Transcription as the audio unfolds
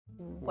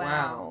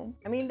Wow.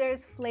 I mean,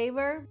 there's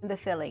flavor in the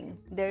filling.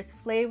 There's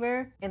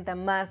flavor in the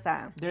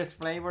masa. There's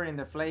flavor in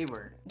the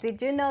flavor.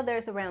 Did you know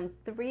there's around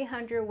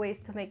 300 ways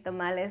to make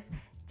tamales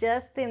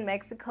just in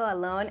Mexico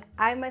alone?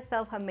 I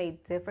myself have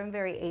made different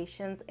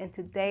variations, and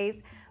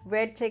today's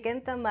red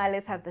chicken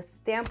tamales have the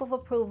stamp of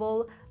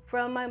approval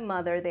from my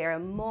mother. They are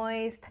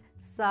moist,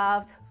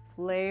 soft,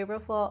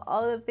 flavorful,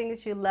 all the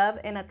things you love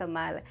in a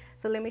tamal.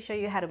 So let me show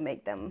you how to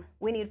make them.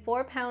 We need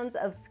 4 pounds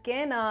of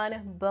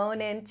skin-on,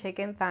 bone-in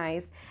chicken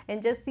thighs,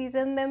 and just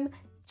season them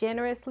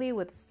generously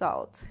with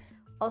salt.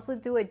 Also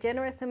do a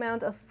generous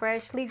amount of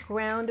freshly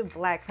ground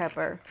black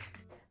pepper.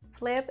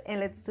 Flip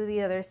and let's do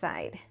the other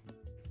side.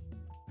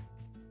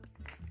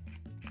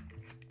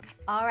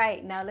 All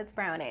right, now let's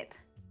brown it.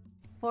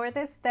 For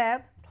this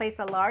step, place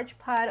a large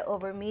pot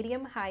over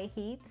medium-high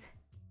heat.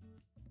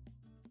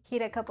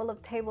 Heat a couple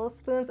of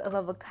tablespoons of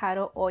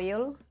avocado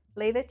oil.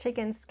 Lay the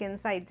chicken skin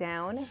side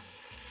down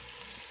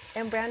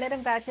and brown it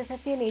in batches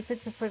if you need to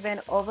prevent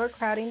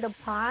overcrowding the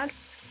pot.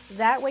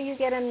 That way you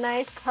get a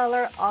nice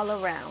color all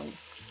around.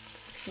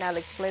 Now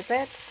let's flip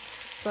it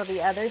so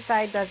the other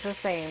side does the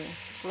same.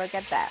 Look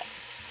at that.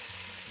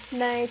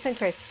 Nice and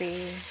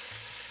crispy.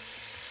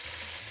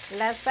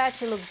 Last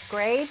batch looks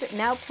great.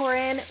 Now pour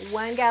in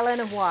 1 gallon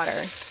of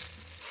water.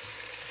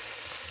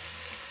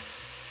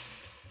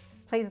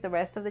 Place the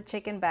rest of the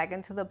chicken back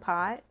into the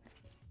pot.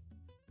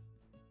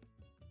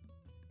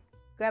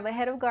 Grab a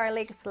head of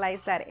garlic,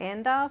 slice that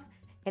end off,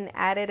 and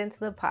add it into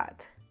the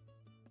pot.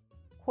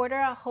 Quarter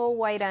a whole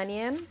white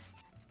onion.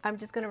 I'm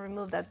just gonna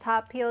remove the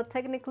top peel.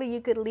 Technically,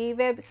 you could leave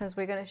it since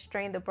we're gonna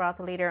strain the broth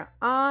later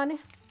on,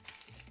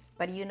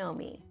 but you know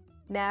me.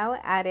 Now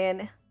add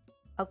in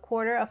a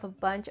quarter of a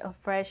bunch of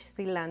fresh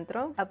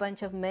cilantro, a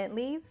bunch of mint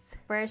leaves,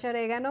 fresh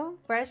oregano,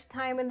 fresh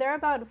thyme, and they're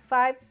about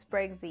 5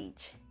 sprigs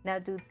each. Now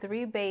do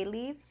 3 bay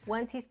leaves,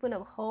 1 teaspoon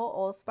of whole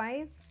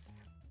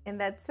allspice, and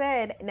that's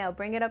it. Now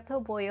bring it up to a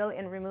boil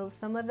and remove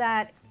some of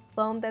that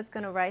foam that's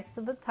gonna rise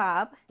to the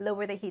top.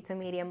 Lower the heat to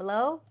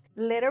medium-low.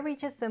 Let it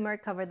reach a simmer,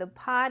 cover the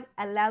pot,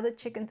 allow the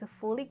chicken to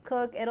fully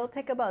cook. It'll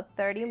take about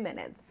 30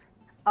 minutes.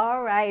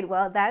 All right,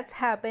 while that's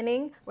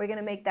happening, we're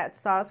gonna make that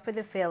sauce for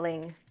the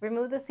filling.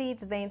 Remove the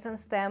seeds, veins, and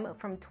stem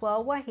from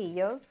 12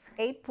 guajillos,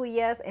 8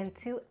 puyas, and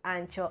 2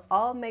 ancho,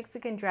 all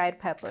Mexican dried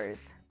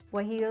peppers.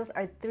 Guajillos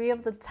are 3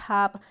 of the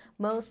top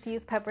most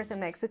used peppers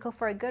in Mexico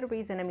for a good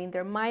reason. I mean,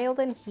 they're mild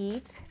in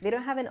heat. They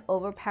don't have an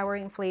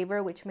overpowering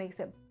flavor, which makes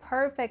it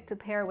perfect to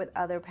pair with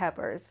other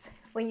peppers.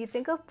 When you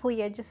think of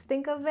puya, just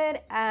think of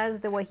it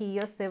as the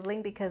guajillo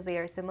sibling because they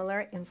are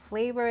similar in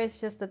flavor. It's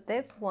just that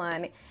this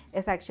one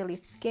is actually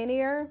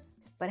skinnier,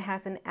 but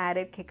has an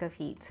added kick of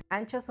heat.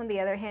 Anchos, on the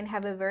other hand,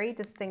 have a very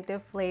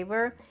distinctive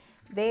flavor.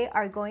 They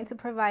are going to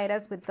provide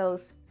us with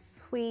those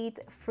sweet,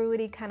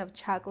 fruity, kind of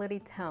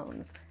chocolatey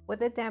tones.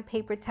 With a damp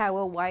paper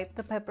towel, wipe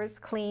the peppers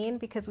clean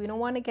because we don't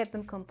want to get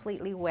them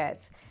completely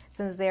wet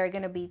since they're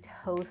going to be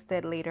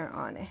toasted later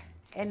on.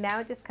 And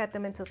now just cut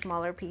them into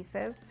smaller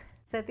pieces.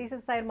 Set these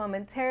aside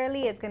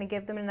momentarily. It's going to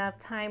give them enough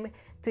time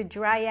to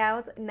dry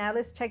out. Now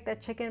let's check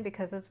that chicken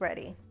because it's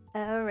ready.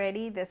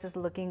 Alrighty, this is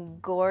looking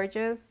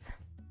gorgeous.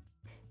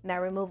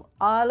 Now remove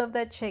all of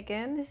that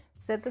chicken.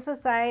 Set this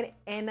aside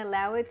and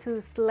allow it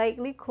to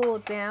slightly cool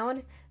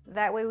down.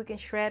 That way we can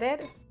shred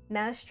it.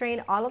 Now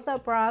strain all of the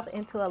broth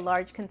into a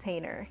large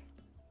container.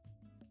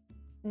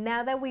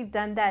 Now that we've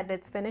done that,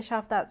 let's finish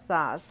off that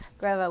sauce.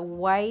 Grab a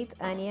white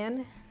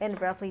onion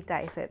and roughly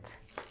dice it.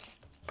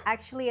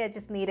 Actually, I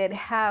just needed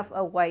half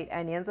a white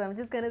onion, so I'm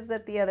just gonna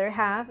set the other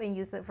half and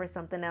use it for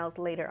something else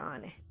later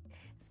on.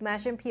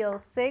 Smash and peel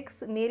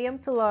 6 medium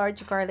to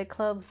large garlic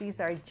cloves. These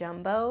are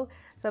jumbo,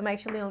 so I'm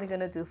actually only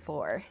gonna do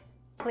 4.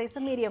 Place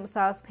a medium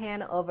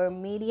saucepan over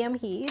medium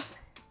heat.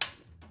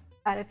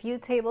 Add a few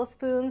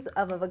tablespoons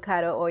of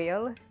avocado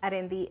oil. Add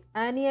in the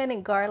onion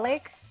and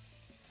garlic.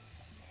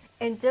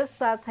 And just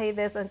saute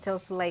this until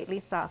slightly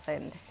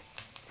softened.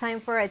 Time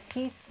for a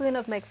teaspoon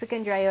of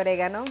Mexican dry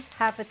oregano,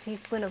 half a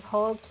teaspoon of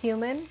whole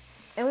cumin.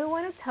 And we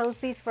want to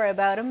toast these for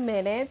about a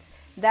minute.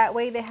 That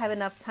way they have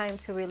enough time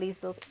to release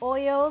those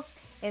oils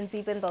and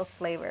deepen those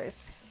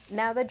flavors.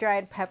 Now the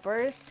dried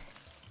peppers.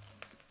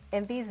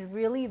 And these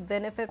really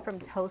benefit from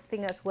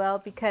toasting as well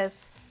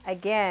because,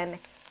 again,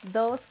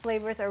 those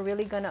flavors are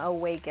really going to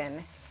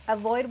awaken.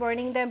 Avoid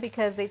burning them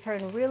because they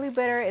turn really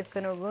bitter. It's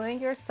going to ruin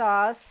your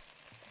sauce.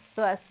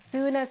 So as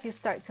soon as you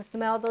start to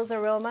smell those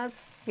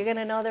aromas, you're going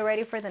to know they're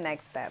ready for the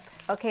next step.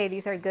 Okay,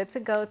 these are good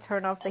to go.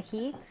 Turn off the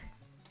heat.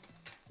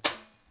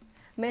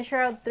 Measure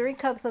out 3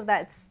 cups of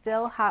that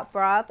still hot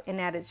broth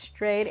and add it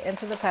straight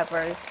into the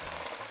peppers.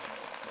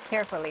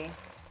 Carefully.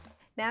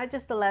 Now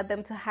just to let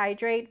them to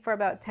hydrate for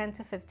about 10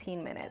 to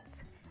 15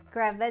 minutes.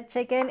 Grab that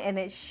chicken and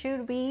it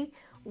should be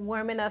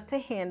warm enough to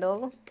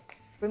handle.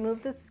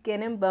 Remove the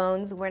skin and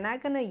bones. We're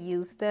not gonna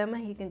use them.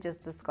 You can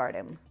just discard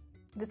them.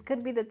 This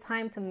could be the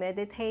time to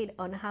meditate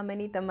on how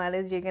many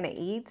tamales you're gonna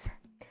eat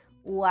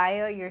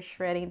while you're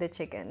shredding the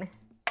chicken.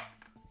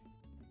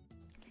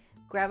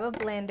 Grab a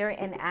blender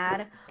and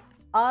add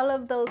all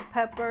of those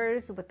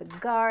peppers with the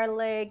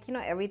garlic, you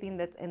know, everything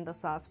that's in the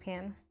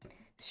saucepan.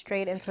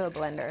 straight into a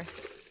blender.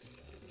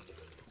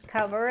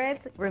 Cover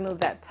it, remove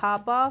that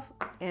top off,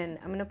 and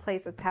I'm gonna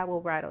place a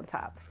towel right on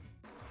top.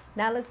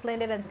 Now let's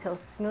blend it until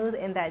smooth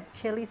and that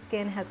chili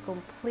skin has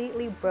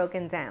completely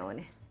broken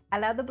down.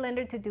 Allow the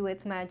blender to do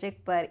its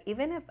magic, but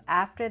even if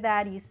after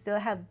that you still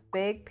have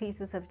big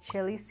pieces of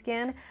chili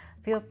skin,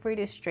 feel free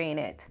to strain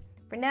it.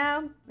 For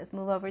now, let's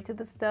move over to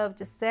the stove.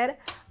 Just set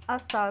a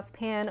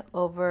saucepan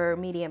over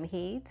medium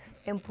heat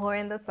and pour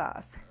in the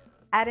sauce.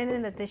 Add in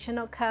an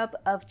additional cup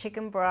of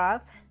chicken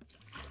broth.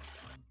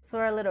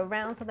 Swirl it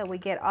around so that we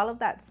get all of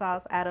that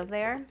sauce out of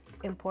there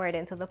and pour it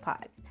into the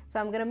pot. So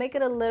I'm gonna make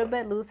it a little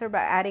bit looser by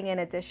adding an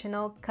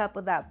additional cup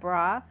of that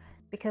broth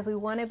because we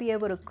wanna be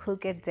able to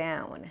cook it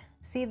down.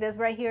 See, this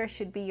right here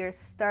should be your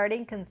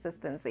starting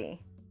consistency.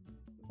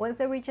 Once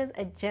it reaches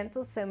a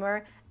gentle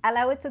simmer,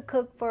 allow it to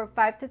cook for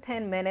 5 to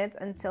 10 minutes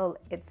until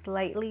it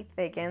slightly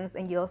thickens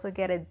and you also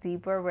get a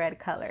deeper red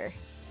color.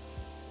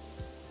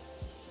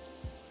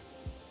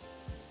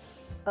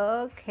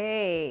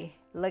 Okay,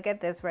 look at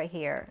this right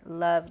here,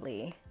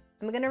 lovely.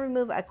 I'm gonna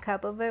remove a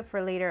cup of it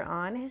for later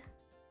on.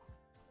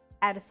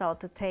 Add salt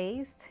to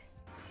taste.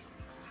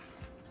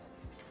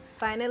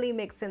 Finally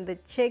mix in the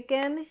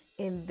chicken,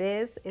 and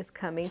this is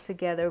coming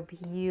together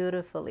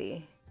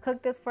beautifully.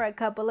 Cook this for a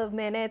couple of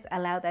minutes,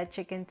 allow that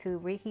chicken to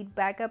reheat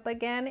back up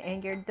again,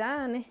 and you're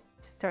done.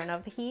 Just turn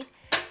off the heat.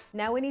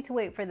 Now we need to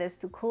wait for this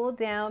to cool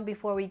down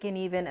before we can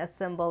even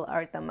assemble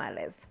our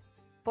tamales.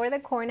 For the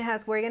corn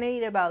husks, we're gonna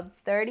need about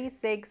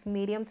 36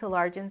 medium to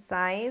large in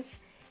size.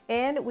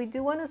 And we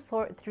do wanna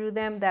sort through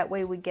them, that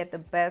way we get the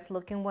best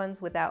looking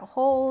ones without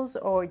holes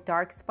or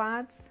dark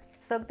spots.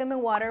 Soak them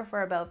in water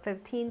for about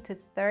 15 to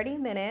 30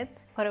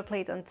 minutes. Put a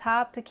plate on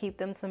top to keep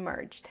them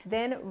submerged.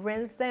 Then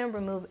rinse them,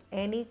 remove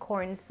any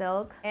corn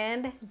silk,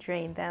 and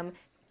drain them.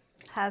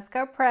 Husks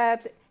are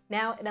prepped.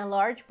 Now in a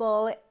large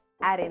bowl,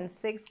 add in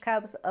 6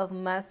 cups of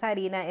masa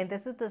harina, and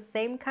this is the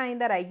same kind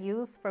that I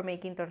use for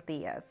making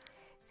tortillas.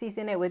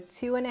 Season it with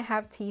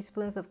 2.5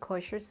 teaspoons of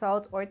kosher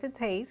salt or to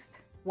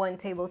taste, 1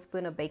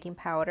 tablespoon of baking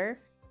powder,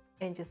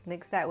 and just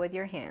mix that with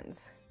your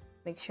hands.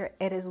 Make sure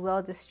it is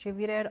well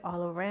distributed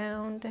all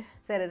around.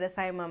 Set it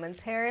aside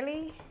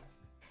momentarily.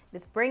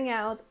 Let's bring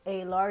out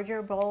a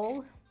larger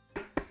bowl.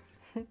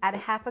 Add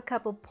 1/2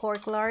 cup of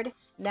pork lard.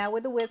 Now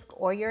with a whisk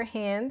or your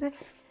hand,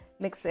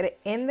 mix it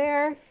in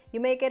there. You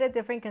may get a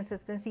different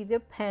consistency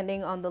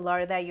depending on the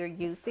lard that you're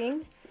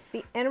using.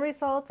 The end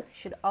result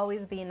should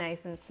always be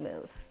nice and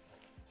smooth.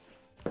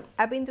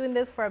 I've been doing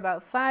this for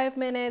about 5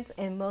 minutes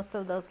and most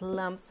of those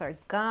lumps are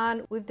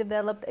gone. We've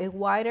developed a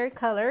whiter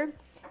color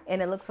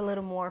and it looks a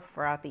little more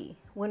frothy.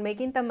 When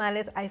making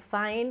tamales, I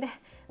find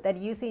that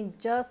using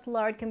just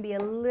lard can be a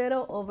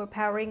little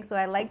overpowering, so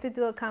I like to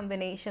do a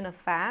combination of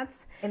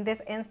fats. In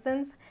this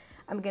instance,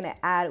 I'm gonna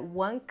add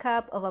 1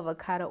 cup of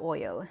avocado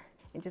oil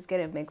and just get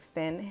it mixed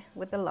in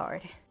with the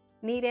lard.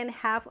 Knead in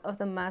half of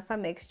the masa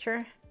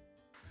mixture,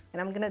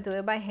 and I'm gonna do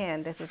it by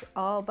hand. This is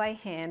all by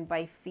hand,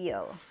 by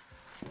feel.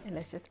 And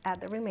let's just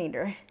add the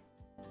remainder.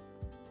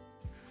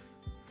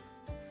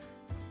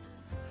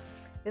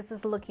 This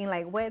is looking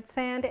like wet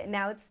sand.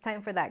 Now it's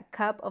time for that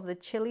cup of the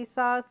chili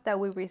sauce that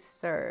we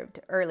reserved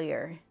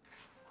earlier.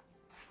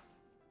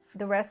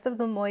 The rest of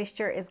the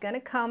moisture is gonna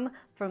come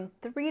from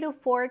 3 to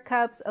 4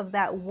 cups of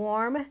that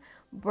warm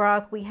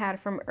broth we had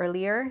from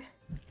earlier.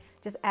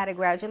 Just add it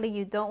gradually.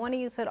 You don't wanna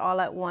use it all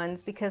at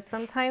once because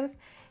sometimes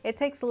it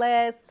takes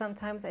less,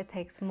 sometimes it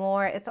takes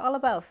more. It's all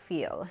about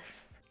feel.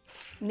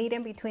 Knead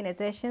in between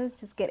additions,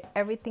 just get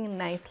everything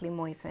nicely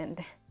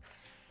moistened.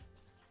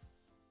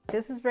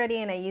 This is ready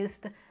and I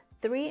used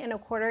 3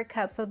 1/4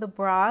 cups of the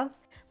broth,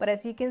 but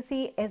as you can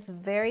see, it's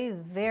very,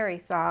 very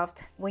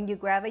soft. When you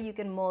grab it, you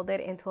can mold it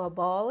into a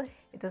ball.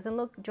 It doesn't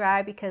look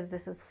dry because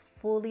this is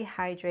fully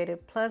hydrated,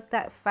 plus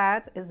that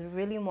fat is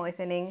really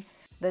moistening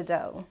the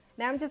dough.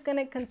 Now I'm just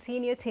gonna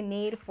continue to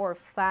knead for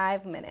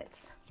 5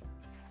 minutes.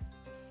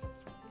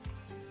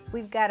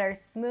 We've got our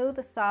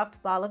smooth,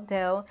 soft ball of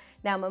dough.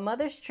 Now my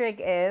mother's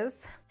trick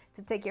is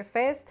to take your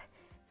fist,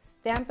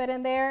 stamp it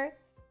in there,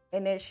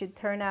 and it should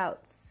turn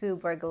out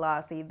super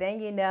glossy. Then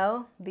you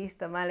know these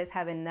tamales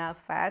have enough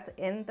fat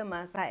and the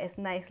masa is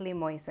nicely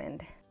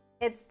moistened.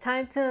 It's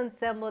time to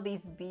assemble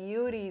these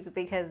beauties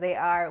because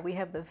we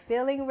have the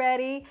filling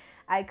ready.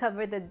 I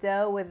covered the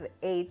dough with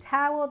a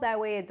towel, that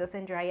way it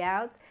doesn't dry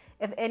out.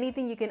 If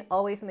anything, you can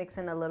always mix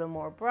in a little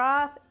more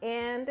broth,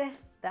 and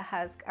the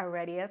husks are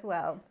ready as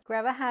well.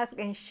 Grab a husk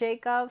and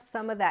shake off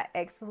some of that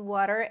excess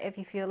water if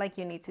you feel like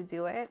you need to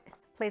do it.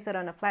 Place it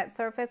on a flat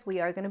surface. We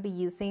are going to be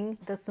using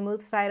the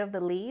smooth side of the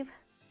leaf.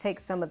 Take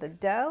some of the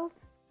dough,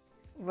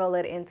 roll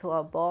it into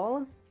a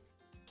ball,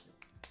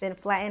 then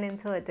flatten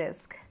into a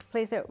disc.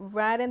 Place it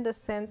right in the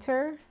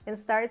center and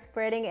start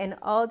spreading in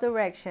all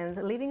directions,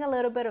 leaving a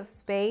little bit of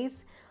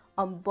space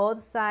on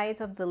both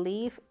sides of the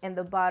leaf and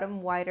the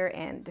bottom wider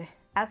end.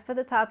 As for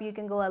the top, you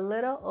can go a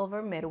little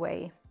over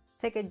midway.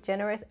 Take a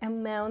generous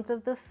amount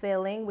of the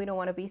filling. We don't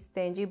want to be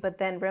stingy, but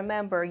then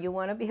remember, you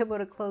want to be able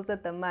to close the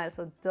tamal,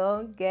 so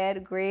don't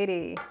get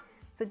greedy.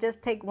 So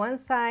just take one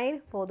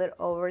side, fold it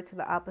over to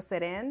the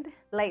opposite end,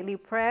 lightly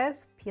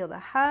press, peel the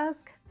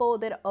husk,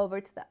 fold it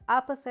over to the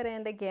opposite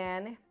end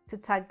again. To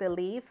tuck the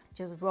leaf,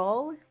 just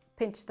roll,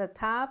 pinch the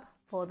top,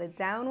 fold it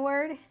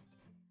downward,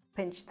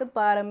 pinch the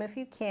bottom if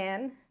you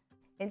can,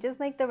 and just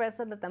make the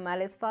rest of the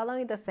tamales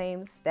following the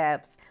same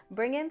steps.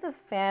 Bring in the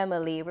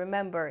family.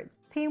 Remember,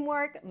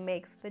 teamwork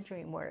makes the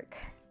dream work.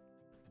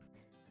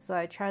 So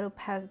I try to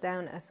pass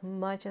down as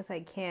much as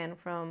I can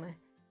from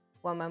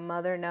what my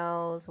mother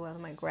knows, what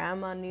my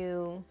grandma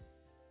knew.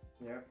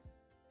 Yeah.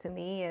 To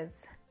me,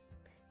 it's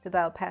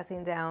about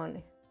passing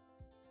down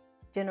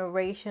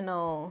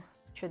generational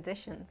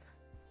traditions.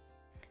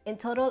 In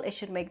total, it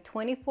should make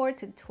 24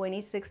 to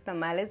 26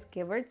 tamales,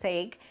 give or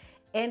take.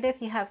 And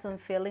if you have some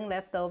filling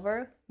left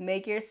over,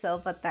 make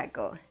yourself a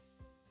taco.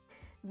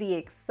 The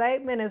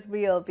excitement is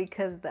real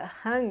because the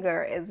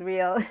hunger is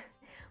real.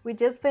 We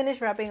just finished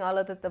wrapping all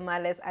of the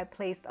tamales. I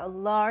placed a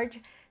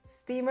large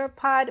steamer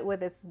pot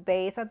with its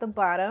base at the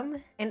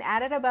bottom and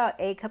added about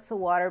 8 cups of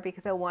water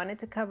because I wanted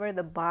to cover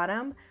the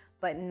bottom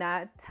but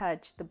not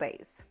touch the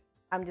base.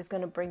 I'm just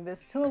gonna bring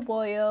this to a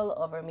boil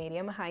over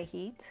medium-high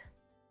heat.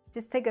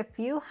 Just take a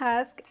few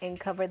husks and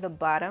cover the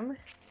bottom.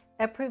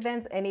 It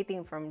prevents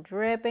anything from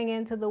dripping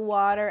into the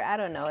water. I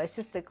don't know, it's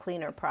just a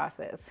cleaner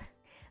process.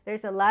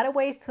 There's a lot of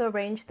ways to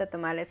arrange the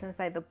tamales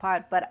inside the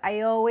pot, but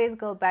I always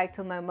go back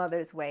to my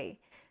mother's way.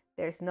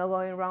 There's no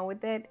going wrong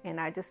with it,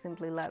 and I just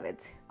simply love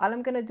it. All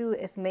I'm gonna do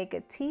is make a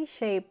T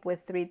shape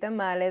with 3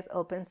 tamales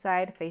open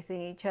side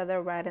facing each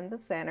other right in the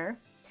center.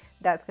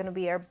 That's gonna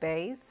be our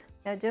base.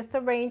 Now just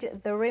arrange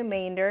the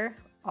remainder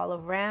all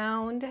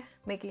around,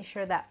 making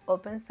sure that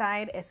open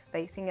side is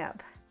facing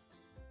up.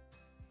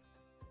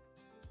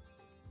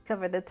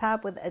 Cover the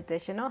top with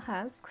additional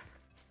husks.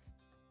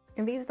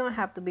 And these don't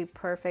have to be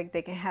perfect.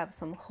 They can have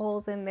some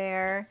holes in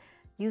there.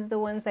 Use the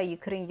ones that you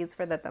couldn't use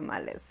for the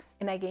tamales.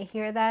 And I can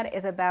hear that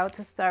it's about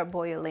to start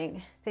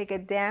boiling. Take a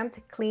damp,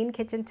 clean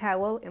kitchen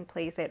towel and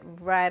place it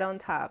right on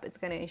top. It's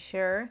gonna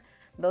ensure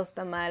those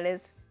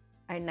tamales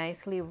are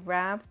nicely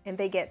wrapped and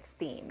they get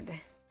steamed.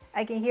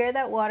 I can hear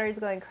that water is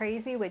going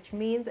crazy, which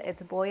means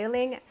it's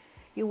boiling.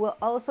 You will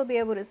also be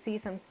able to see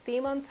some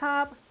steam on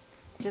top.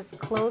 Just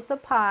close the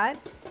pot,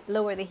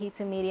 lower the heat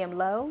to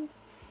medium-low,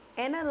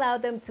 and allow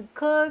them to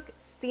cook,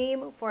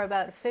 steam for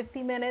about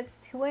 50 minutes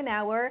to an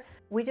hour.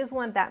 We just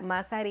want that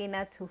masa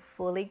harina to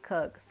fully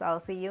cook, so I'll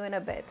see you in a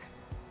bit.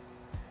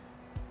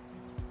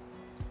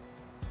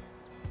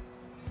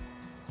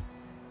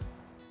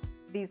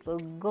 These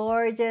look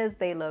gorgeous,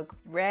 they look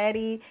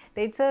ready.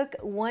 They took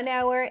 1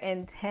 hour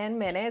and 10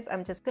 minutes.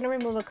 I'm just gonna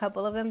remove a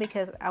couple of them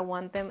because I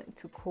want them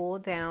to cool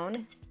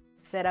down,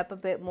 set up a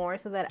bit more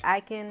so that I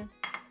can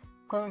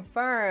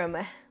confirm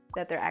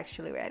that they're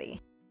actually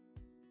ready.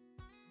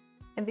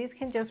 And these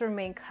can just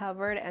remain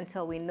covered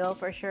until we know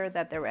for sure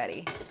that they're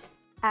ready.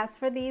 As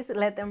for these,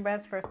 let them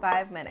rest for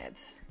 5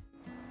 minutes.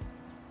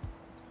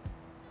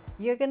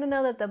 You're gonna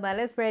know that the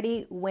tamale is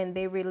ready when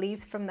they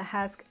release from the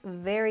husk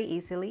very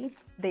easily.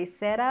 They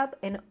set up,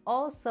 and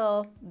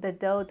also the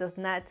dough does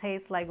not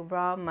taste like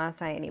raw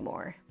masa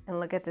anymore. And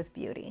look at this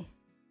beauty.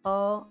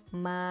 Oh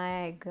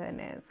my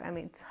goodness. I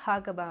mean,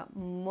 talk about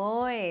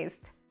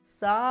moist,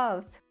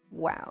 soft.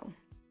 Wow.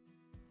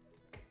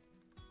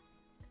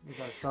 These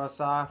are so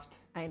soft.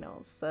 I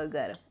know, so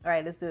good. All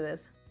right, let's do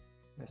this.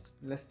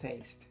 Let's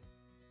taste.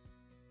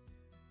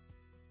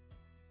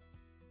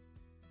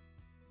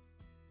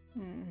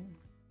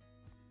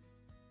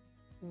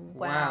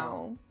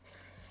 Wow.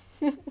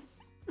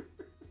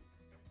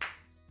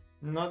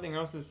 Nothing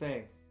else to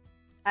say.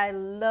 I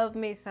love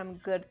me some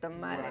good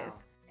tamales.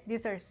 Wow.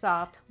 These are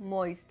soft,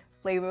 moist,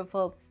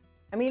 flavorful.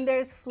 I mean,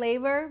 there's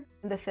flavor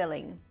in the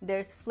filling.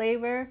 There's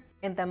flavor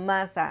in the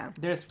masa.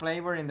 There's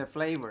flavor in the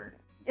flavor.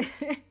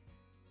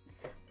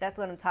 That's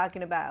what I'm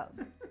talking about.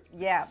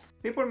 Yeah.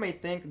 People may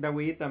think that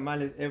we eat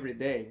tamales every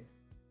day,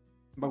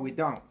 but we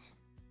don't.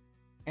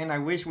 And I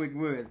wish we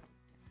would,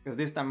 because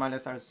these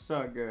tamales are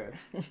so good.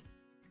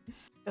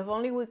 If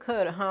only we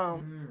could, huh?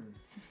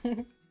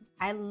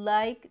 I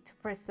like to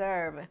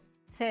preserve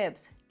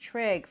tips,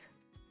 tricks,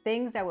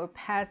 things that were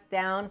passed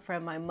down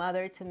from my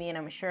mother to me, and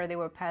I'm sure they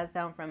were passed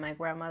down from my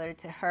grandmother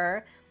to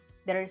her,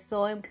 that are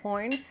so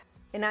important.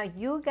 And now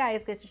you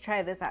guys get to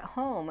try this at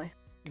home.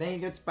 Then it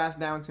gets passed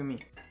down to me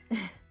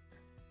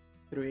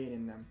through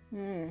eating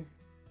them.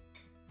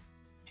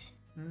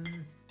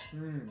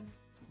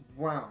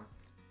 Wow.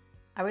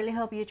 I really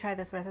hope you try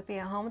this recipe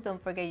at home.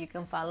 Don't forget you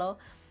can follow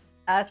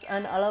us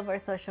on all of our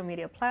social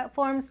media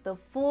platforms. The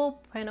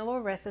full printable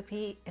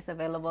recipe is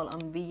available on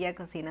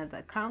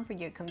villacocina.com for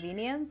your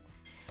convenience.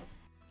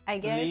 I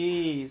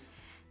guess.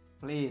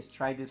 Please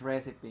try this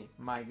recipe.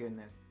 My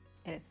goodness.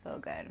 It is so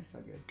good. So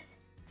good.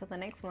 Till the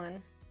next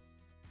one.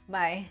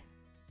 Bye.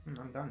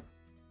 I'm done.